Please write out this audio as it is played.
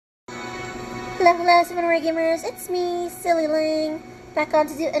Hello, Summoner Gamers, it's me, Silly Ling, back on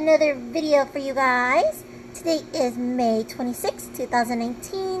to do another video for you guys. Today is May 26,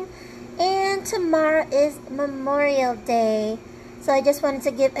 2019, and tomorrow is Memorial Day. So I just wanted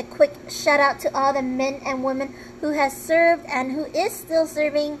to give a quick shout out to all the men and women who has served and who is still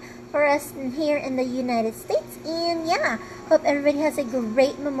serving for us here in the United States. And yeah, hope everybody has a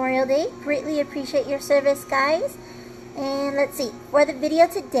great Memorial Day. Greatly appreciate your service, guys. And let's see, for the video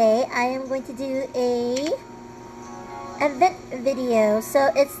today, I am going to do a event video. So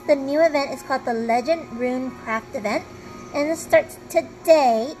it's the new event. It's called the Legend Rune Craft Event, and it starts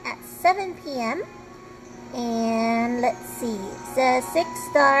today at 7 p.m. And let's see, it says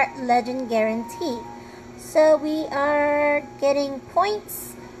 6-star legend guarantee. So we are getting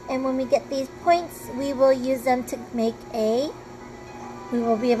points, and when we get these points, we will use them to make we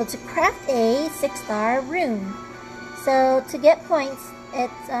will be able to craft a 6-star rune. So to get points,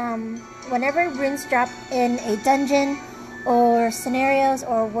 it's whenever runes drop in a dungeon or scenarios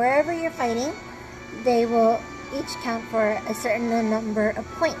or wherever you're fighting, they will each count for a certain number of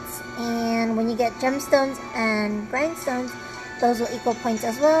points. And when you get gemstones and grindstones, those will equal points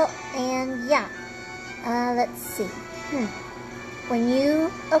as well. And yeah, let's see. When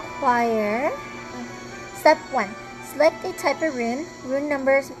you acquire, step 1, select a type of rune, rune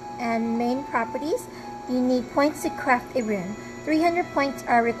numbers and main properties. You need points to craft a rune. 300 points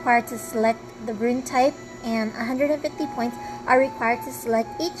are required to select the rune type, and 150 points are required to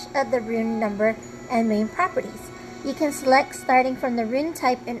select each of the rune number and main properties. You can select starting from the rune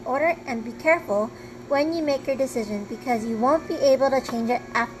type in order, and be careful when you make your decision because you won't be able to change it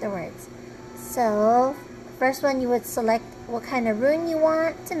afterwards. So, first one, you would select what kind of rune you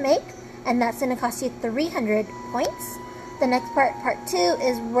want to make, and that's going to cost you 300 points. The next part 2,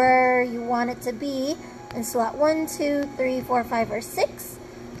 is where you want it to be in slot 1, 2, 3, 4, 5, or 6.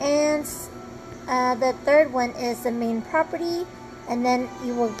 And the third one is the main property, and then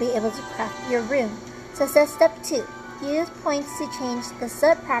you will be able to craft your rune. So it says step 2, use points to change the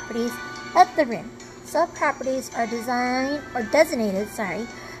sub-properties of the rune. Sub-properties are designated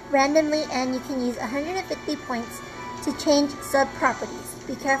randomly, and you can use 150 points to change sub-properties.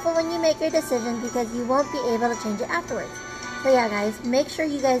 Be careful when you make your decision because you won't be able to change it afterwards. So yeah, guys, make sure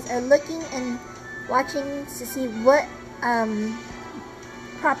you guys are looking and watching to see what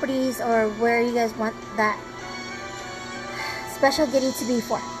properties or where you guys want that special goodie to be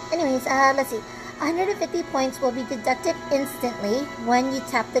for. Anyways, let's see. 150 points will be deducted instantly when you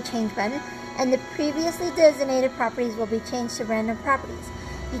tap the change button, and the previously designated properties will be changed to random properties.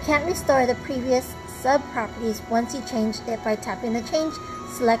 You can't restore the previous sub-properties once you change it by tapping the change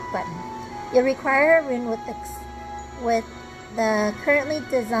select button. You'll require a rune with the currently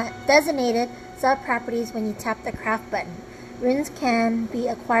designated sub-properties when you tap the craft button. Runes can be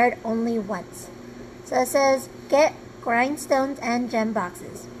acquired only once. So it says, get grindstones and gem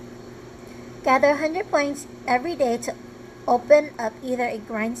boxes. Gather 100 points every day to open up either a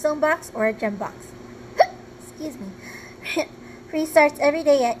grindstone box or a gem box. Excuse me. Restarts every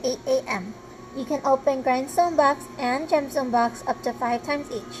day at 8 a.m. You can open grindstone box and gemstone box up to 5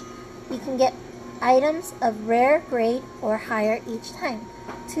 times each. You can get items of rare grade or higher each time.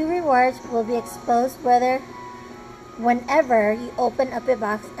 2 rewards will be exposed whenever you open up a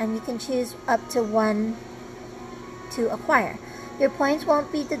box, and you can choose up to 1 to acquire. Your points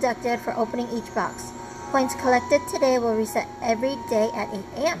won't be deducted for opening each box. Points collected today will reset every day at 8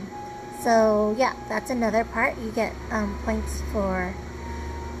 a.m. So yeah, that's another part. You get points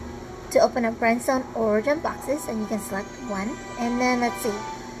to open up grindstone or gem boxes, and you can select one. And then let's see,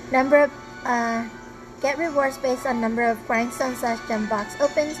 number of get rewards based on number of grindstone / gem box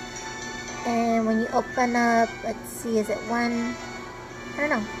opens. And when you open up, let's see, is it 1? I don't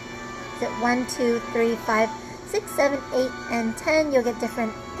know. Is it 1, 2, 3, 5, 6, 7, 8, and 10? You'll get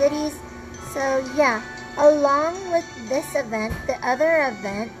different goodies. So yeah, along with this event, the other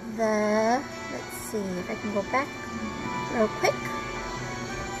event, let's see if I can go back real quick.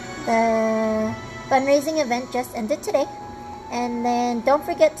 The fundraising event just ended today. And then don't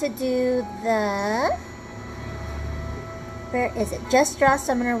forget to do where is it? Just Draw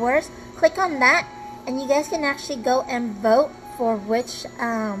Summoner Wars. Click on that, and you guys can actually go and vote for which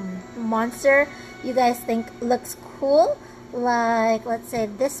monster you guys think looks cool. Like, let's say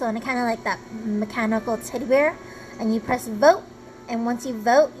this one. I kind of like that mechanical teddy bear. And you press vote, and once you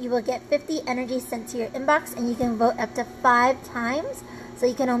vote, you will get 50 energy sent to your inbox, and you can vote up to 5 times. So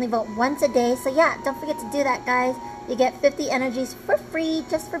you can only vote once a day. So yeah, don't forget to do that, guys. You get 50 energies for free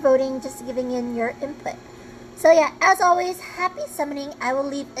just for voting, just giving in your input. So yeah, as always, happy summoning. I will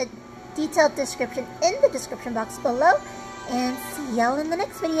leave a detailed description in the description box below, and see y'all in the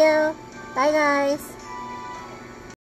next video. Bye, guys.